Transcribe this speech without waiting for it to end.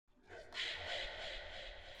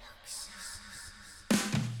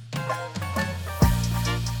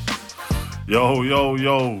Yo, yo,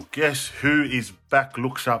 yo, guess who is back?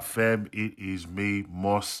 Look sharp, fam. It is me,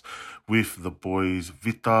 Moss, with the boys,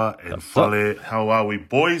 Vita and What's up? Fale. How are we,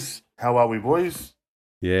 boys? How are we, boys?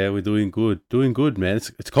 Yeah, we're doing good. Doing good, man.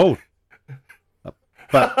 It's cold,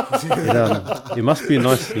 but it must be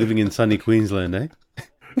nice living in sunny Queensland, eh?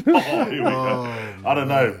 Oh, here we go. Oh I don't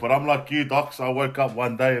know, man. but I'm like you, Docs. I woke up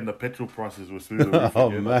one day and the petrol prices were through the roof Oh,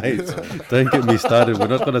 again. mate, don't get me started. We're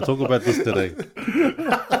not going to talk about this today.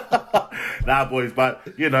 Nah, boys, but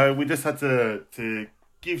we just had to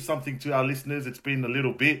give something to our listeners. It's been a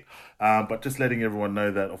little bit, but just letting everyone know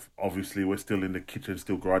that obviously we're still in the kitchen,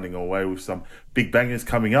 still grinding away with some big bangers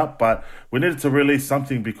coming up. But we needed to release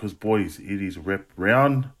something because, boys, it is rep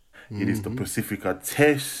round. It is the Pacifica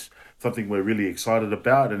Test, something we're really excited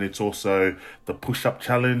about, and it's also the push-up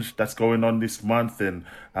challenge that's going on this month. And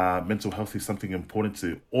mental health is something important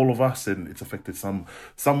to all of us, and it's affected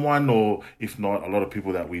someone, or if not, a lot of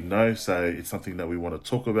people that we know. So it's something that we want to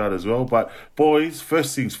talk about as well. But boys,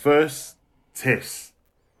 first things first, test.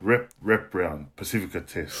 Rep round, Pacifica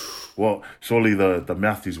Test. Well, surely the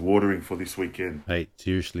mouth is watering for this weekend. Hey,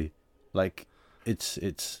 seriously, like it's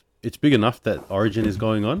big enough that Origin is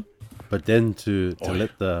going on, but then to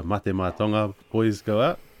let the Mate Matonga boys go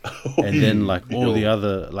out, and then like all the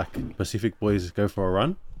other like Pacific boys go for a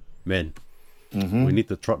run, man. We need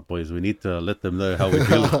the trot boys. We need to let them know how we're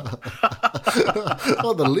feeling.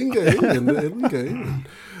 Oh, the lingo in, the lingo in.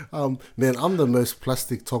 Man, I'm the most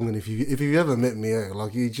plastic Tongan. If you ever met me,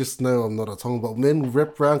 like you just know I'm not a Tongan. But when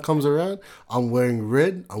rep round comes around, I'm wearing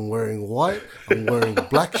red, I'm wearing white, I'm wearing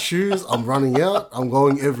black shoes. I'm running out. I'm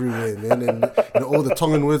going everywhere, man. And all the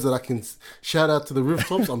Tongan words that I can shout out to the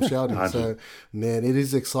rooftops, I'm shouting. So, man, it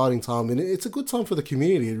is exciting time, and it's a good time for the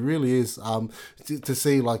community. It really is. To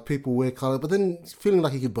see like people wear colour, but then feeling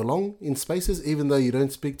like you could belong in spaces, even though you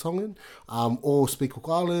don't speak Tongan, or speak Cook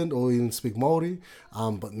Island, or even speak Maori.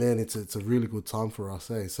 But man, it's a really good time for us,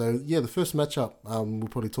 eh? So yeah, the first matchup we'll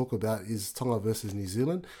probably talk about is Tonga versus New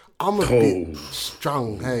Zealand. I'm a bit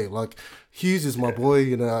strung, hey. Like Hughes is my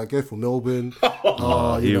boy, I go for Melbourne.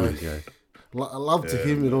 Here we go. I love to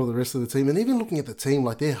him and all the rest of the team, and even looking at the team,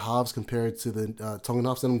 like their halves compared to the Tongan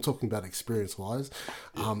halves, and I'm talking about experience wise,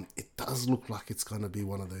 it does look like it's going to be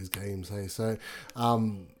one of those games. Hey, so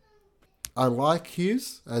I like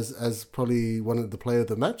Hughes as probably one of the player of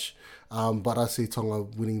the match, but I see Tonga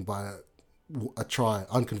winning by a try,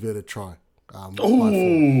 unconverted try. By four.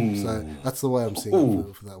 So that's the way I'm seeing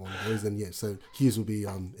it for that one, boys. And yeah, so Hughes will be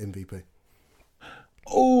MVP.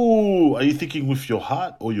 Oh, are you thinking with your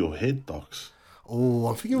heart or your head, Docs? Oh,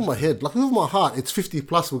 I'm thinking with my head. Like with my heart, it's 50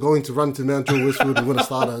 plus. We're going to run to Mount Joe Westwood. We're going to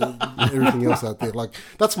start everything else out there. Like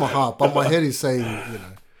that's my heart, but my head is saying,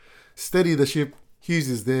 steady the ship. Hughes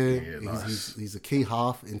is there. Yeah, nice. He's a key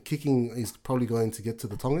half in kicking. He's probably going to get to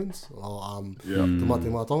the Tongans or Yeah. the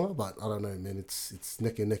Mate Matonga, but I don't know, man. It's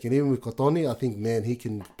neck and neck. And even with Kotoni, I think, man, he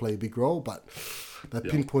can play a big role. But that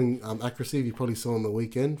pinpoint accuracy you probably saw on the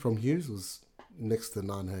weekend from Hughes was next to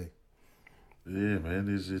none. Hey. Yeah, man,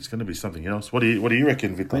 it's going to be something else. What do you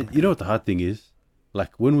reckon, Victor? Mate, you know what the hard thing is?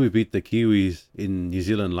 Like when we beat the Kiwis in New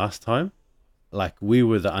Zealand last time, like we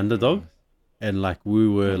were the underdog, and like we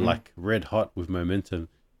were like red hot with momentum.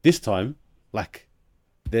 This time, like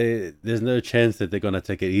there's no chance that they're gonna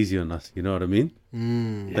take it easy on us. You know what I mean?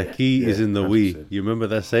 The key is in the we. 100%. You remember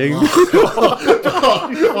that saying? Oh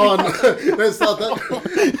no! Let's start that.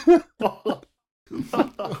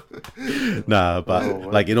 Nah,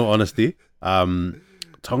 but like in all honesty,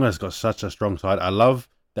 Tonga's got such a strong side. I love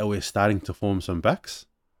that we're starting to form some backs.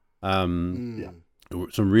 Some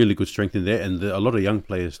really good strength in there, and a lot of young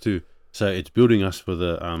players too. So it's building us for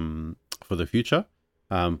the future.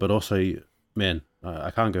 But also, man,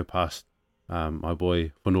 I can't go past my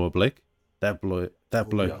boy Whanua Blake. That bloke,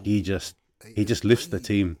 he just lifts the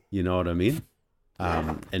team. You know what I mean?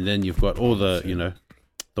 And then you've got all the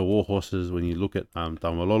the war horses when you look at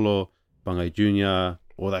Tamalolo, Bangai Junior,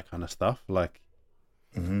 all that kind of stuff. Like,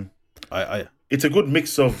 I It's a good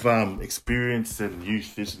mix of experience and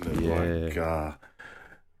youth, isn't it? Yeah. Like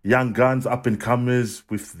young guns, up and comers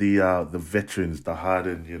with the veterans, the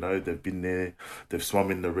hardened. They've been there, they've swum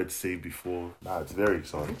in the Red Sea before. It's very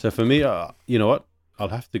exciting. So for me, you know what? I'll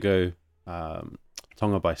have to go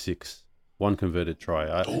Tonga by 6, one converted try.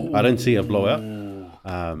 I don't see a blowout,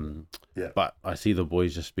 Yeah. but I see the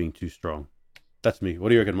boys just being too strong. That's me. What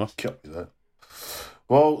do you reckon, Moss? Copy that.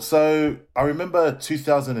 Well, so I remember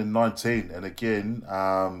 2019, and again,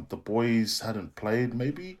 the boys hadn't played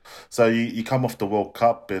maybe. So you come off the World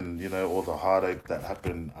Cup, and you know all the heartache that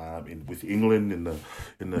happened in with England in the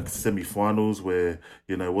semi-finals, where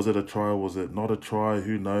you know was it a try, was it not a try?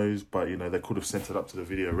 Who knows? But you know they could have sent it up to the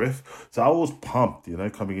video ref. So I was pumped, you know,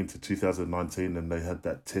 coming into 2019, and they had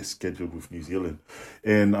that test scheduled with New Zealand,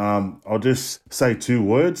 and I'll just say two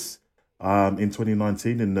words. In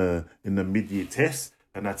 2019 in the mid-year test,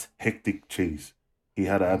 and that's hectic cheese. He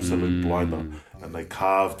had an absolute blinder, and they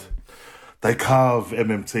carve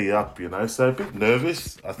MMT up, you know. So a bit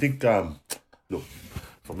nervous. I think look,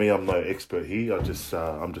 for me, I'm no expert here. I'm just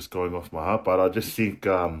going off my heart, but I just think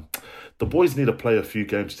the boys need to play a few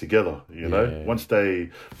games together. You know, once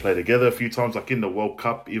they play together a few times, like in the World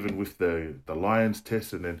Cup, even with the Lions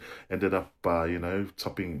test, and then ended up you know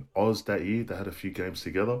topping Oz that year. They had a few games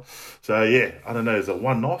together. So yeah, I don't know. It's a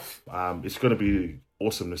one-off. It's going to be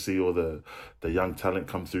awesome to see all the young talent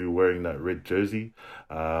come through wearing that red jersey.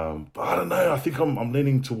 But I don't know. I think I'm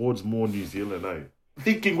leaning towards more New Zealand.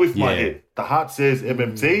 Thinking with my head, the heart says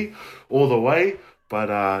MMT all the way.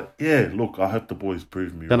 But yeah, look, I hope the boys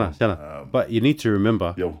prove me wrong. But you need to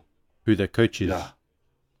remember who their coach is. Yeah.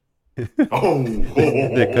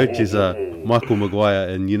 Their coach is Michael Maguire,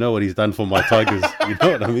 and you know what he's done for my Tigers. You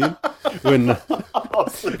know what I mean? When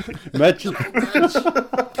imagine.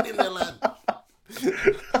 Get in there, lad.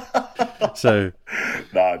 So,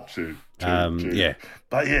 True. yeah.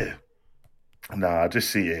 But yeah, I just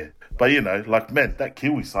see But you know, like man, that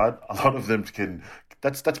Kiwi side, a lot of them can.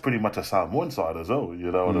 That's pretty much a Samoan side as well.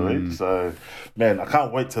 You know what I mean? So, man, I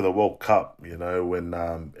can't wait to the World Cup. You know, when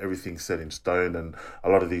everything's set in stone, and a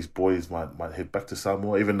lot of these boys might head back to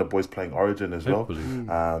Samoa. Even the boys playing Origin as well.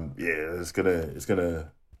 It's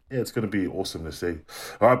gonna be awesome to see.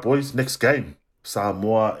 All right, boys, next game.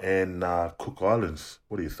 Samoa and Cook Islands.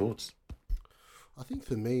 What are your thoughts? I think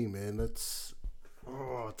for me, man, it's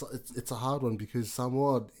a hard one because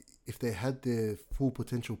Samoa, if they had their full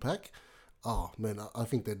potential pack, oh man, I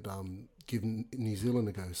think they'd give New Zealand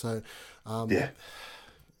a go. So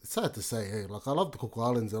it's sad to say, hey, like I love the Cook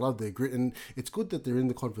Islands, I love their grit, and it's good that they're in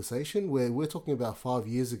the conversation. Where we're talking about 5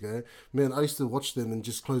 years ago, man, I used to watch them and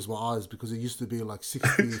just close my eyes because it used to be like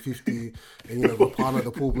 60, 50, and you know, Rapana, the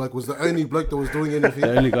pool bloke, was the only bloke that was doing anything.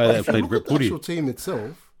 The only guy that played rep footy. The actual team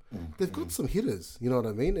itself, they've got some hitters, you know what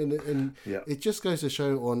I mean, and it just goes to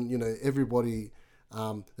show on you know everybody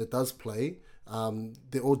that does play.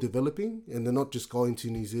 They're all developing, and they're not just going to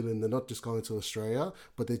New Zealand. They're not just going to Australia,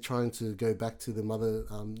 but they're trying to go back to the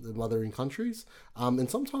mothering countries. And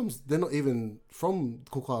sometimes they're not even from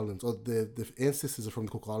Cook Islands, or their ancestors are from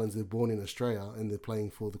the Cook Islands. They're born in Australia, and they're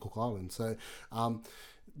playing for the Cook Islands. So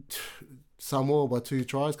Samoa by 2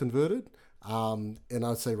 tries converted, and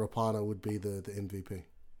I'd say Rapana would be the MVP.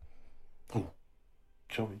 Oh,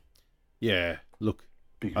 Joey. Yeah, look,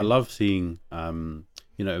 I love seeing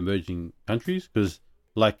you know, emerging countries, because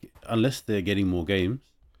like unless they're getting more games,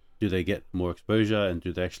 do they get more exposure, and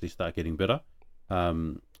do they actually start getting better?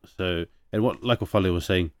 So, and what like Ofale was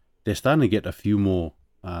saying, they're starting to get a few more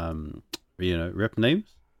you know, rep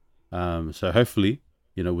names. So hopefully,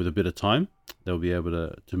 you know, with a bit of time, they'll be able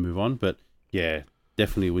to move on. But yeah,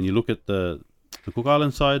 definitely when you look at the Cook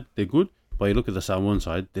Island side, they're good, but you look at the Samoan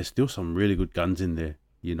side, there's still some really good guns in there.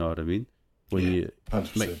 You know what I mean? When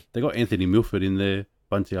they got Anthony Milford in there,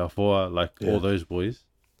 Bunty Afoa, like all those boys.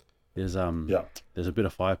 There's a bit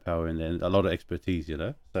of firepower in there, and a lot of expertise, you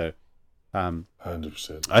know. So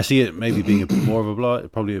 100%. I see it maybe being a bit more of a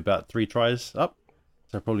blowout, probably about 3 tries up.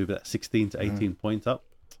 So probably about 16 to 18 points up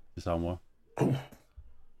to Samoa.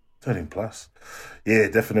 13 plus. Yeah,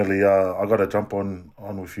 definitely. I got to jump on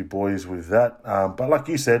with you boys with that. But like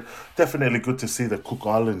you said, definitely good to see the Cook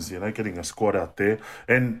Islands, you know, getting a squad out there.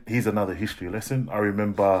 And here's another history lesson. I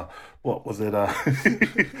remember, what was it,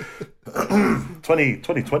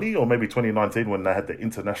 2020 or maybe 2019 when they had the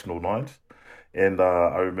international nines. And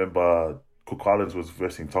I remember Cook Islands was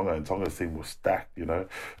versing Tonga, and Tonga's team was stacked, you know.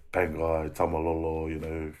 Pangai, Tamalolo, you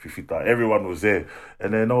know, Fifita, everyone was there.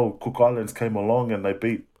 And then Cook Islands came along and they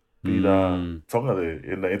beat Tonga there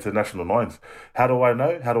in the international nines. How do I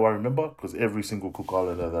know? How do I remember? Because every single Cook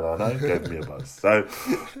Islander that I know gave me a buzz. So,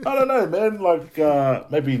 I don't know, man. Like,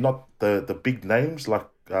 maybe not the big names like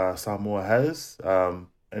Samoa has.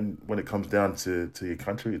 And when it comes down to your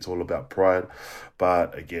country, it's all about pride.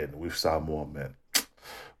 But again, with Samoa, man,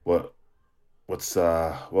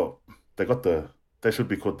 they should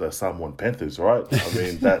be called the Samoan Panthers, right? I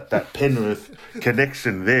mean, that Penrith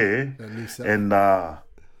connection there. And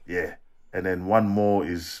yeah. And then one more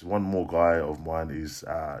guy of mine is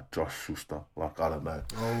Josh Schuster. Like, I don't know.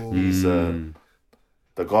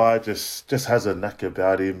 the guy just has a knack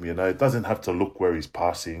about him. It doesn't have to look where he's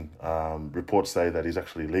passing. Reports say that he's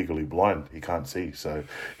actually legally blind; he can't see, so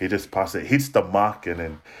he just passes it, hits the mark, and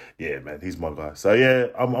then yeah, man, he's my guy. So yeah,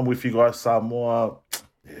 I'm with you guys. Samoa,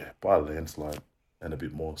 yeah, by a landslide and a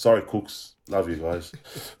bit more. Sorry, Cooks, love you guys.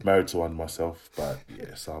 Married to one myself, but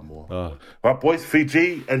yeah, Samoa. Right, boys,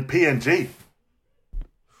 Fiji and PNG.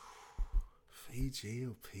 Fiji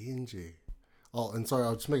or PNG? Oh, and sorry,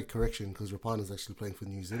 I'll just make a correction because Rapana's actually playing for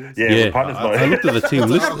New Zealand. Yeah, Rapana's not. I looked at the team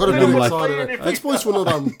list. I've got to be excited. Ex-boys for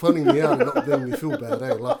not putting me out and not letting me feel bad.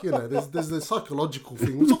 Like, there's the psychological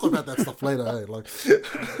thing. We'll talk about that stuff later. Like,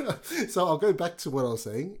 so I'll go back to what I was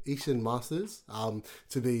saying. Ishan Masters,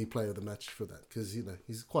 to be player of the match for that because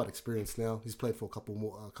he's quite experienced now. He's played for a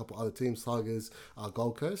couple other teams, Tigers,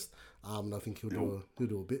 Gold Coast. And I think he'll do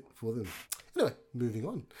a bit for them. Anyway, moving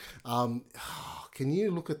on. Can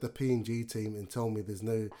you look at the PNG team and tell me there's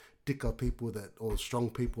no dicker people or strong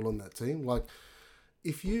people on that team? Like,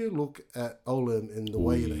 if you look at Olam and the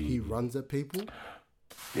way that he runs at people.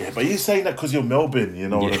 Yeah, but you're saying that because you're Melbourne, you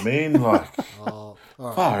know what I mean? Like,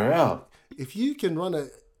 far out. If you can run at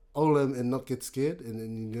Olam and not get scared and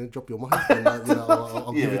then drop your mic, then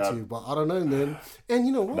I'll give it to you. But I don't know, man. And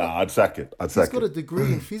you know what? Nah, I'd sack it. He's got a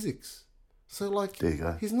degree in physics. So, like,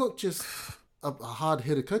 he's not just a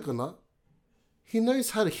hard-headed coconut. He knows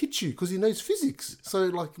how to hit you because he knows physics. So,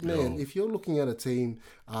 like, man, if you're looking at a team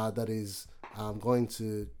that is going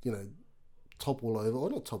to, topple over, or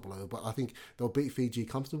not topple over, but I think they'll beat Fiji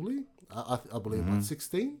comfortably. I believe about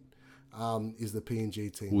 16 is the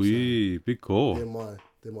PNG team. So big call.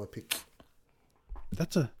 They're my pick.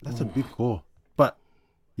 That's a big call. But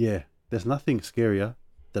yeah, there's nothing scarier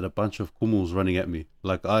than a bunch of kumals running at me.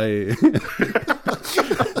 Like I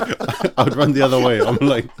would run the other way. I'm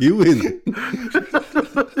like, you win.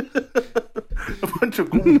 A bunch of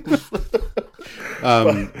kumals.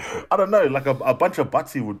 I don't know, like a bunch of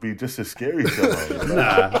Batsy would be just as scary.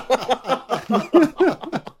 Nah.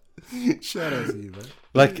 Shout out to you, man.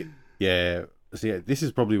 Like, yeah. See, this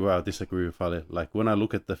is probably where I disagree with Fale. Like, when I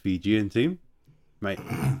look at the Fijian team, mate,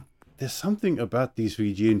 there's something about these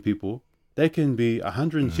Fijian people. They can be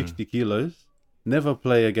 160 kilos, never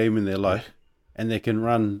play a game in their life, and they can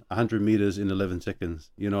run 100 meters in 11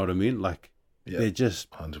 seconds. You know what I mean? Like, they're just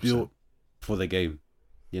 100%. Built for the game.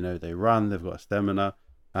 They run, they've got stamina.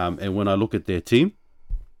 And when I look at their team,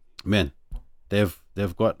 man, they've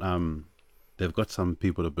got some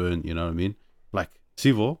people to burn, you know what I mean? Like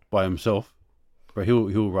Sivo by himself, but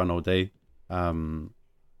he'll run all day. Even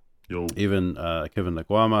Kevin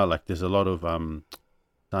Naguama, like there's a lot of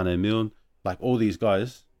Tane Milne, like all these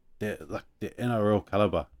guys, they're NRL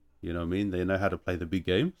caliber, you know what I mean? They know how to play the big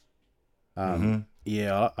games.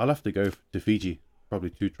 Yeah, I'll have to go to Fiji,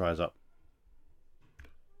 probably 2 tries up.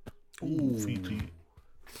 Ooh, Fiji.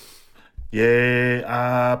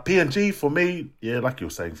 Yeah, PNG for me, yeah, like you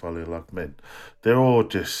were saying, Fali, like, man, they're all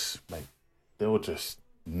just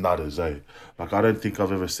nutters, eh? Like, I don't think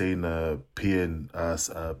I've ever seen a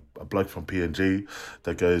bloke from PNG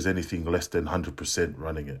that goes anything less than 100%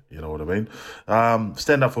 running it, you know what I mean?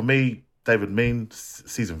 Stand up for me, David Mean,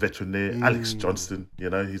 seasoned veteran there. Alex Johnston,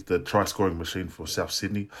 he's the try-scoring machine for South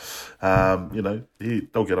Sydney.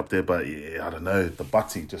 They'll get up there, but yeah, I don't know, the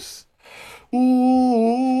Butsy just...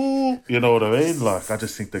 Ooh, you know what I mean? Like, I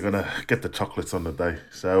just think they're going to get the chocolates on the day.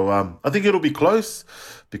 So, I think it'll be close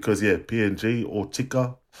because, yeah, PNG or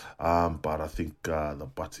Tika. But I think the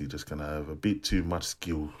Butsy just going to have a bit too much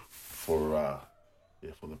skill for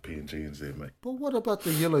the PNGs there, mate. But what about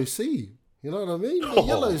the Yellow Sea? You know what I mean? The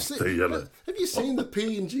Yellow Sea. The yellow. Have you seen the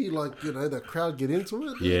PNG, like, the crowd get into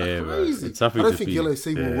it? Yeah, crazy. It's I don't think Yellow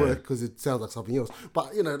Sea will work because it sounds like something else.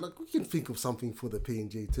 But, like, we can think of something for the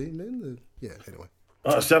PNG team, man. Anyway.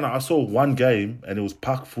 Shanna, I saw one game and it was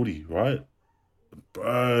park footy, right?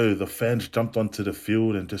 Bro, the fans jumped onto the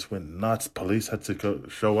field and just went nuts. Police had to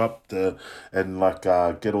show up and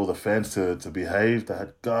get all the fans to behave. They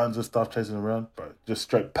had guns and stuff chasing around. Bro, just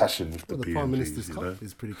straight passion with the PNGs, Prime Minister's Cup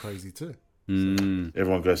is pretty crazy too.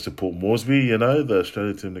 Everyone goes to Port Moresby, the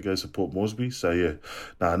Australian team that goes to Port Moresby. So yeah,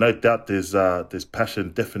 no doubt there's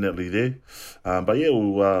passion definitely there. But yeah,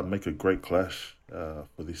 we'll make a great clash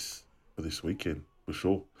for this weekend for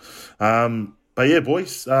sure. But yeah,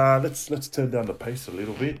 boys, let's turn down the pace a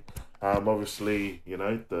little bit. Obviously,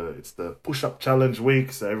 it's the push-up challenge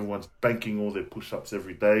week, so everyone's banking all their push-ups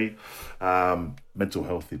every day. Mental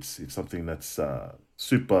health, it's something that's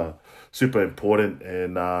super, super important.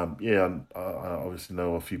 And I obviously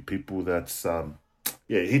know a few people that's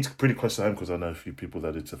it hits pretty close to home because I know a few people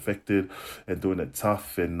that it's affected and doing it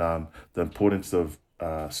tough, and the importance of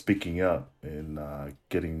speaking out and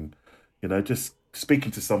getting just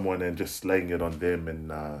speaking to someone and just laying it on them,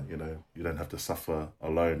 and you don't have to suffer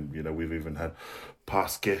alone. We've even had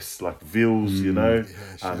past guests like Vils, and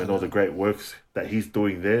all the great works that he's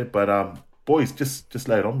doing there. But boys, just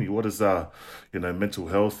lay it on me. What is mental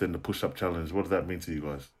health and the push-up challenge? What does that mean to you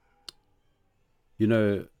guys?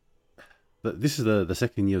 This is the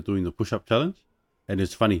second year of doing the push-up challenge, and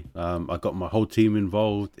it's funny. I got my whole team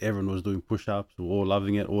involved. Everyone was doing push-ups. We were all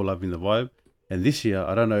loving it, all loving the vibe. And this year,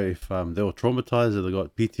 I don't know if they were traumatized or they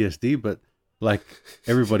got PTSD, but like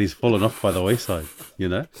everybody's fallen off by the wayside,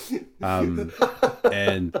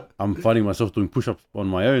 and I'm finding myself doing push-ups on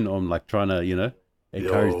my own. I'm like trying to,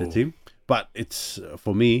 encourage the team. But it's,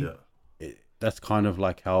 for me, that's kind of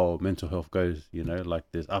like how mental health goes, like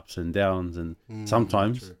there's ups and downs, and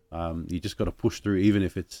sometimes you just got to push through, even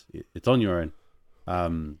if it's on your own.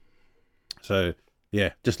 So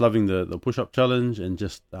yeah, just loving the push-up challenge, and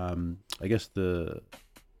just I guess the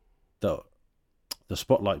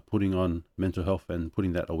spotlight putting on mental health and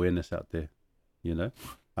putting that awareness out there,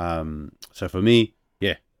 So for me,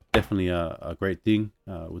 yeah, definitely a great thing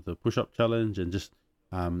with the push-up challenge, and just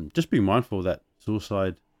being mindful that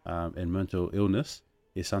suicide and mental illness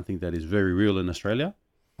is something that is very real in Australia,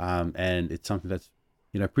 and it's something that's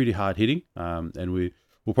pretty hard hitting, and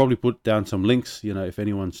we'll probably put down some links, if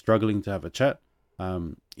anyone's struggling to have a chat,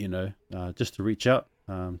 just to reach out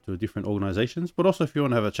to different organizations. But also, if you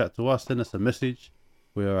want to have a chat to us, send us a message.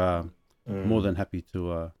 We're more than happy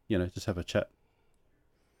to just have a chat.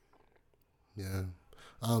 Yeah.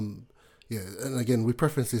 Yeah, and again, we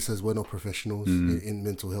preference this as we're not professionals in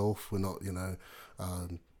mental health. We're not,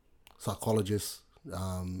 psychologists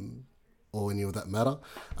or any of that matter.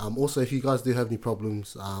 Also, if you guys do have any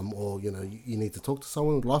problems, or you need to talk to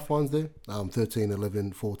someone, Lifeline's there. 13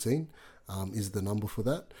 11 14 is the number for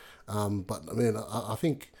that. But I mean, I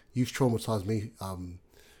think you've traumatized me,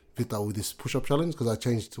 Vita, with this push-up challenge, because I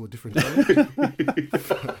changed to a different challenge.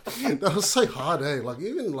 That was so hard, eh? Like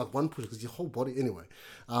even like one push, because your whole body. Anyway,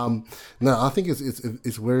 no, I think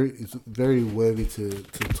it's very worthy to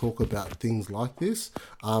talk about things like this.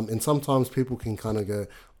 And sometimes people can kind of go,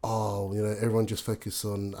 oh, everyone just focus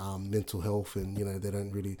on mental health, and they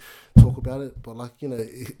don't really talk about it. But like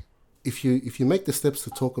if you make the steps to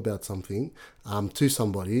talk about something to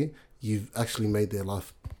somebody, you've actually made their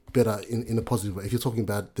life better in a positive way. If you're talking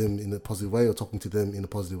about them in a positive way, or talking to them in a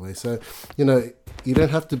positive way. So, you don't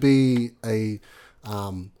have to be a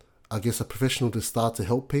professional to start to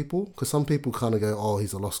help people, because some people kind of go, oh,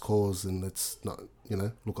 he's a lost cause and let's not,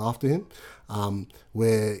 look after him.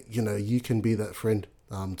 Where, you can be that friend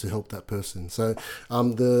to help that person. So,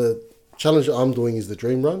 the challenge that I'm doing is the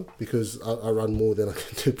Dream Run, because I run more than I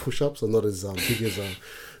can do push-ups. I'm not as big as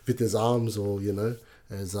Vita's arms, or,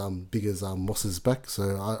 as big as Moss's back,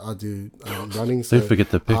 so I do running. So, don't forget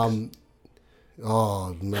the pics.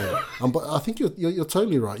 Oh no, but I think you're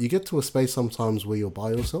totally right. You get to a space sometimes where you're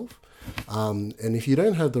by yourself, and if you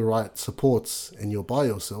don't have the right supports and you're by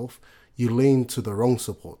yourself, you lean to the wrong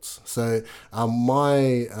supports. So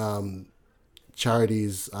my charity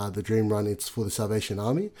is the Dream Run. It's for the Salvation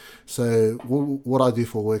Army. So what I do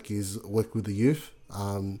for work is work with the youth.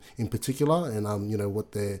 In particular, and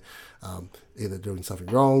what they're either doing something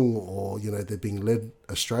wrong, or they're being led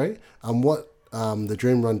astray. What the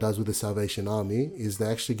Dream Run does with the Salvation Army is they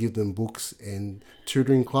actually give them books and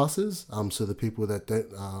tutoring classes. So the people that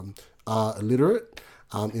don't are illiterate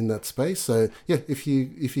in that space. So yeah, if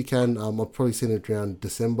you can, I'll probably send it around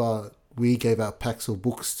December. We gave out packs of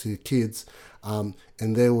books to kids.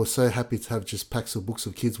 And they were so happy to have just packs of books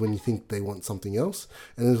of kids when you think they want something else.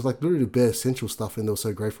 And it was like literally bare essential stuff, and they were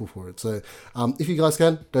so grateful for it. So if you guys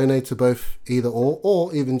can, donate to both, either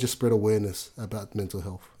or even just spread awareness about mental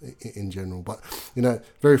health in general. But,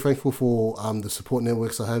 very thankful for the support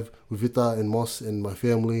networks I have with Vita and Moss and my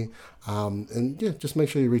family. And yeah, just make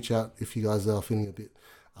sure you reach out if you guys are feeling a bit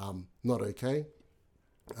not okay.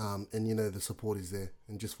 And, the support is there,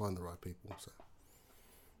 and just find the right people. So.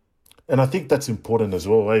 And I think that's important as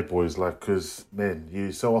well, eh, boys? Like, because, man,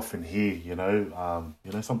 you so often hear,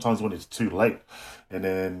 sometimes when it's too late. And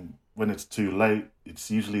then when it's too late,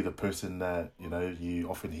 it's usually the person that, you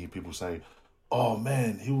often hear people say, oh,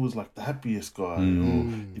 man, he was like the happiest guy. Or,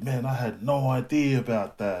 man, I had no idea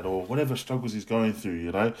about that. Or whatever struggles he's going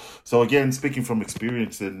through, So, again, speaking from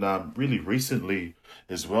experience, and really recently,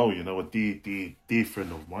 as well. You know, a dear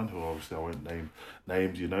friend of mine, who obviously I won't name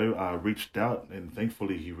names, reached out, and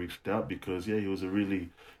thankfully he reached out because he was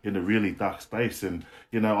in a really dark space, and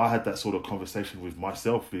I had that sort of conversation with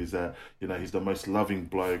myself. Is that he's the most loving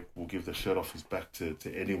bloke, will give the shirt off his back to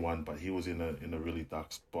anyone, but he was in a really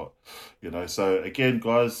dark spot. So again,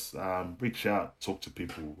 guys, reach out, talk to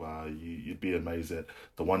people. You'd be amazed at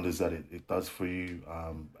the wonders that it does for you.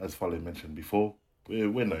 As Fale mentioned before,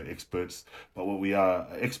 we're no experts, but what we are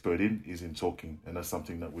expert in is in talking, and that's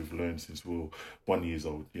something that we've learned since we were 1 year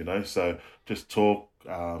old. So just talk,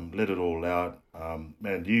 let it all out.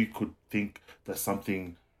 Man, you could think that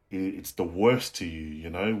something it's the worst to you,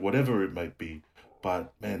 whatever it may be.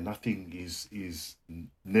 But man, nothing is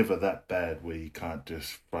never that bad where you can't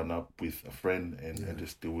just run up with a friend and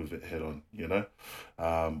just deal with it head on.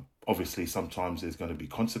 Obviously, sometimes there's going to be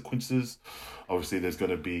consequences. Obviously, there's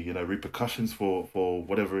going to be repercussions for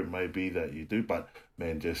whatever it may be that you do. But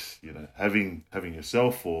man, just having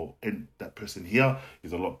yourself or that person here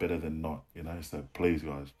is a lot better than not. So please,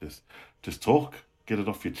 guys, just talk. Get it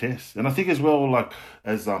off your chest. And I think as well, like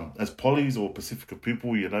as polys or Pacifica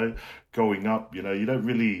people, growing up, you don't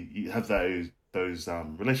really have those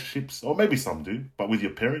relationships, or maybe some do, but with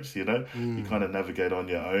your parents, you kind of navigate on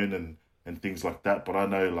your own and things like that. But I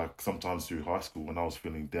know, like, sometimes through high school when I was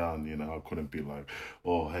feeling down, I couldn't be like,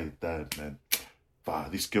 oh, hey, Dad, man,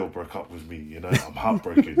 this girl broke up with me, I'm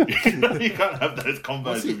heartbroken. You can't have those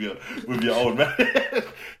combos with your old man.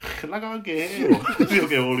 Like, I'll get here. You'll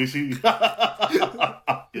get all this shit.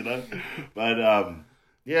 But,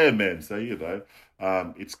 yeah, man, so,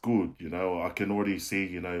 it's good, I can already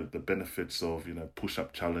see, the benefits of,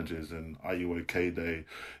 push-up challenges and Are You OK Day,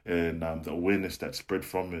 and the awareness that spread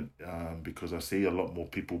from it, because I see a lot more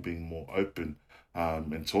people being more open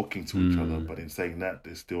and talking to each other. But in saying that,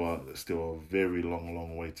 there's still a very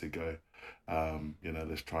long way to go.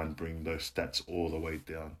 Let's try and bring those stats all the way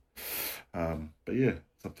down. But yeah,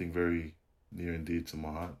 something very near and dear to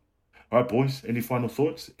my heart. All right, boys, any final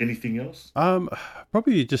thoughts? Anything else?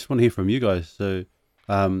 Probably just want to hear from you guys. So,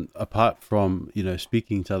 apart from,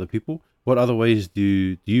 speaking to other people, what other ways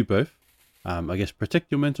do you both, I guess,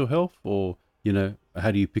 protect your mental health, or,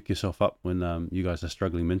 how do you pick yourself up when you guys are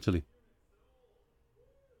struggling mentally?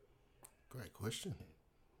 Great question.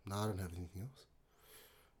 No, I don't have anything else.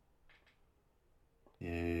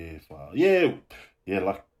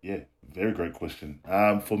 Very great question.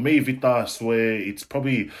 For me, Vita, I swear it's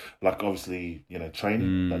probably like obviously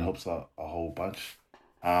training that helps a whole bunch.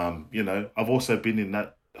 I've also been in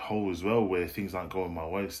that hole as well where things aren't going my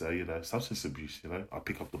way. So substance abuse. I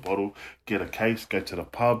pick up the bottle, get a case, go to the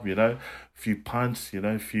pub. A few pints.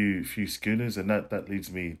 Few schooners, and that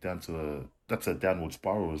leads me down to that's a downward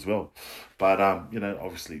spiral as well. But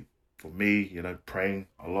obviously for me, praying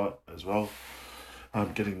a lot as well.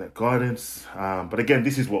 Getting that guidance. But again,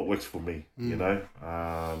 this is what works for me, and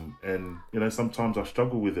sometimes I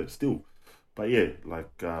struggle with it still. But yeah,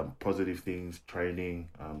 like positive things, training,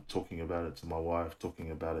 talking about it to my wife,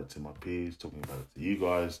 talking about it to my peers, talking about it to you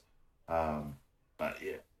guys. But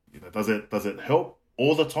yeah, does it help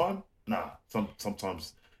all the time? Nah,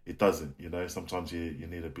 sometimes it doesn't. Sometimes you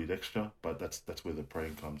need a bit extra, but that's where the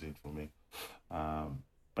praying comes in for me.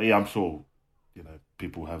 But yeah, I'm sure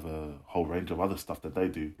people have a whole range of other stuff that they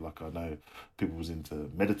do. Like I know people was into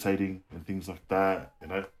meditating and things like that.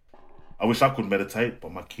 I wish I could meditate,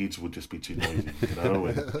 but my kids would just be too noisy. And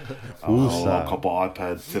I'll lock up an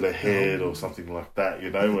iPad to the head or something like that.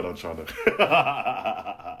 When I'm trying to.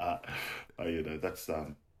 That's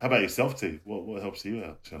How about yourself, T? What helps you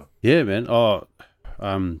out, Shanna? Yeah, man.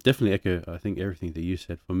 Definitely echo. I think everything that you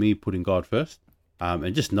said. For me, putting God first,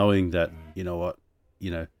 and just knowing that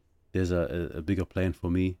there's a bigger plan for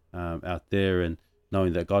me out there, and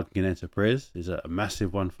knowing that God can answer prayers is a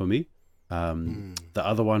massive one for me. The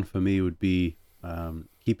other one for me would be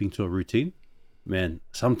keeping to a routine. Man,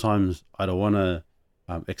 sometimes I don't want to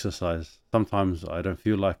exercise. Sometimes I don't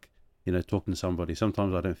feel like talking to somebody.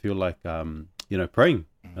 Sometimes I don't feel like praying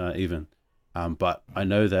even. But I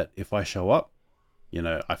know that if I show up,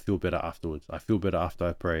 I feel better afterwards. I feel better after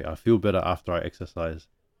I pray. I feel better after I exercise.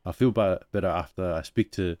 I feel better after I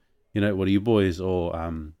speak to what are you boys, or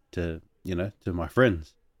to my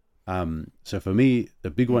friends. So for me, the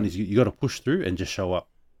big one is you got to push through and just show up.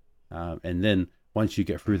 And then once you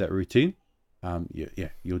get through that routine,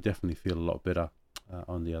 you'll definitely feel a lot better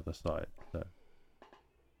on the other side. So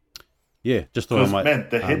yeah, just thought I might. Man,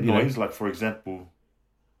 the head noise, like for example.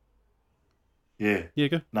 Yeah. Yeah,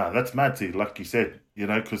 go. No, that's mad too, like you said,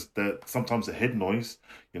 because sometimes the head noise,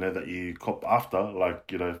 that you cop after,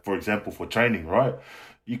 like, for example, for training, right?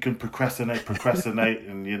 You can procrastinate,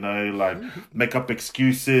 and, like make up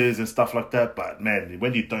excuses and stuff like that. But man,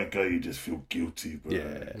 when you don't go, you just feel guilty, bro.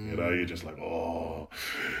 Yeah. You're just like, oh,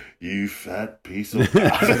 you fat piece of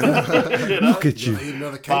Look at you. You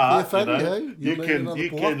know the cake fatty, you can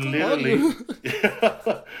literally,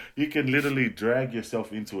 you can literally drag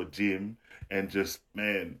yourself into a gym and just,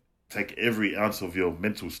 man, take every ounce of your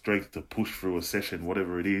mental strength to push through a session,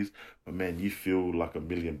 whatever it is. But man, you feel like $1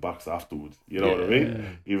 million afterwards. You know what I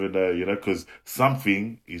mean? Even though, because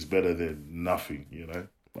something is better than nothing,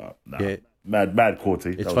 But nah, mad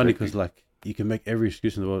Corty. It's funny because like you can make every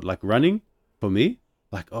excuse in the world. Like running, for me,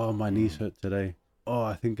 like, oh, my knees hurt today. Oh,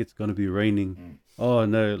 I think it's gonna be raining. Oh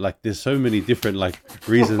no, like there's so many different like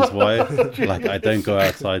reasons why like I don't go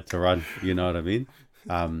outside to run. You know what I mean?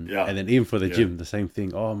 And then even for the gym, the same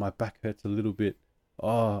thing. Oh, my back hurts a little bit.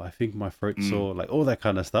 Oh, I think my throat's sore. Like all that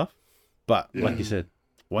kind of stuff. But like you said,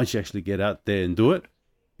 once you actually get out there and do it,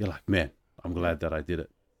 you're like, man, I'm glad that I did it.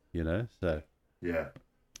 So yeah.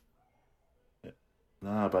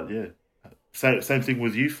 Nah, but yeah. Same thing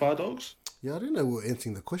with you, Fire Dogs. Yeah, I didn't know we were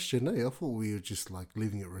answering the question. I thought we were just like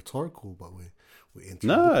leaving it rhetorical, but we're answering.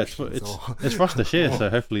 No, it's for us to share. So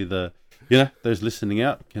hopefully those listening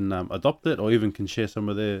out can adopt it or even can share some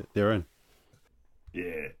of their own.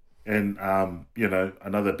 Yeah, and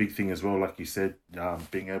another big thing as well, like you said,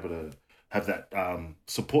 being able to have that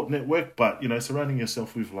support network, but surrounding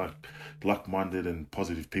yourself with like-minded and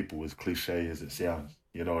positive people, as cliche as it sounds.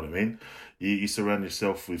 You know what I mean? You surround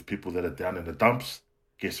yourself with people that are down in the dumps.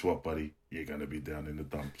 Guess what, buddy? You're going to be down in the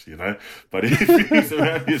dumps, But if you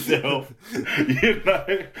surround yourself,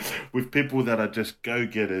 with people that are just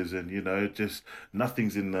go-getters and, just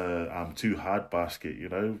nothing's in the too hard basket,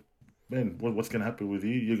 man, what's going to happen with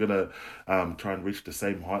you? You're going to try and reach the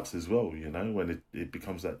same heights as well, when it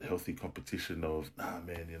becomes that healthy competition of,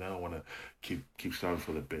 man, I want to keep striving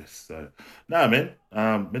for the best. So, man,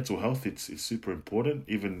 mental health, it's super important.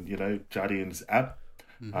 Even, Jardian's app,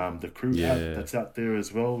 the crew app that's out there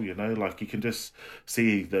as well, like you can just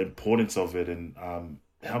see the importance of it and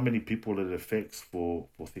how many people it affects for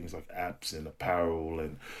things like apps and apparel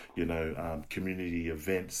and community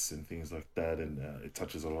events and things like that, and it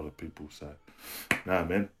touches a lot of people. So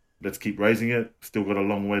man, let's keep raising it. Still got a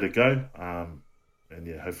long way to go,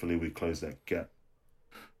 and hopefully we close that gap.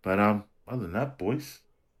 But other than that, boys,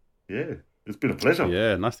 it's been a pleasure.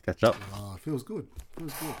 Yeah, nice to catch up. Feels good.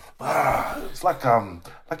 It's like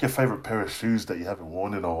your favorite pair of shoes that you haven't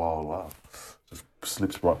worn in a while. Wow. Just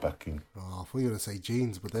slips right back in. I thought you were going to say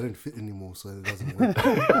jeans, but they don't fit anymore, so it doesn't work.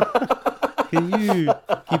 Can you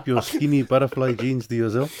keep your skinny butterfly jeans to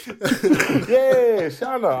yourself? Yeah,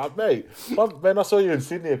 Shana, mate. Man, I saw you in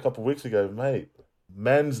Sydney a couple of weeks ago, mate.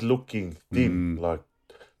 Man's looking thin, like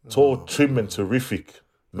tall, trim, and terrific.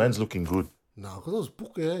 Man's looking good. No, because I was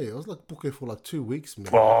booking. I was like booking for like 2 weeks, man.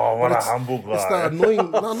 Oh, what a humble guy. It's the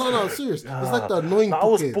annoying. No, serious. It's like the annoying I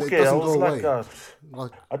was booking. booking. It doesn't I was go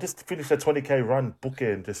away. I just finished a 20k run, booking,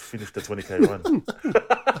 and just finished the 20k run.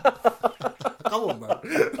 Come on, man.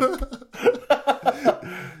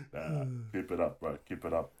 Keep it up, bro. Keep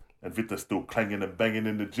it up. And Vita's still clanging and banging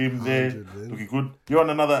in the gym there. Looking good. You're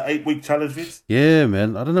on another 8-week challenge, Vit? Yeah,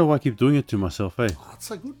 man. I don't know why I keep doing it to myself, eh? Oh, it's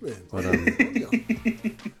so good, man. But,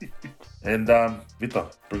 and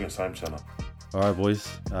Vita, bring us home, Shana. all right, boys.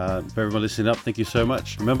 For everyone listening up, thank you so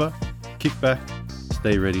much. Remember, kick back,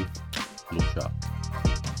 stay ready, look sharp.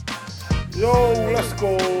 Yo, let's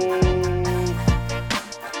go.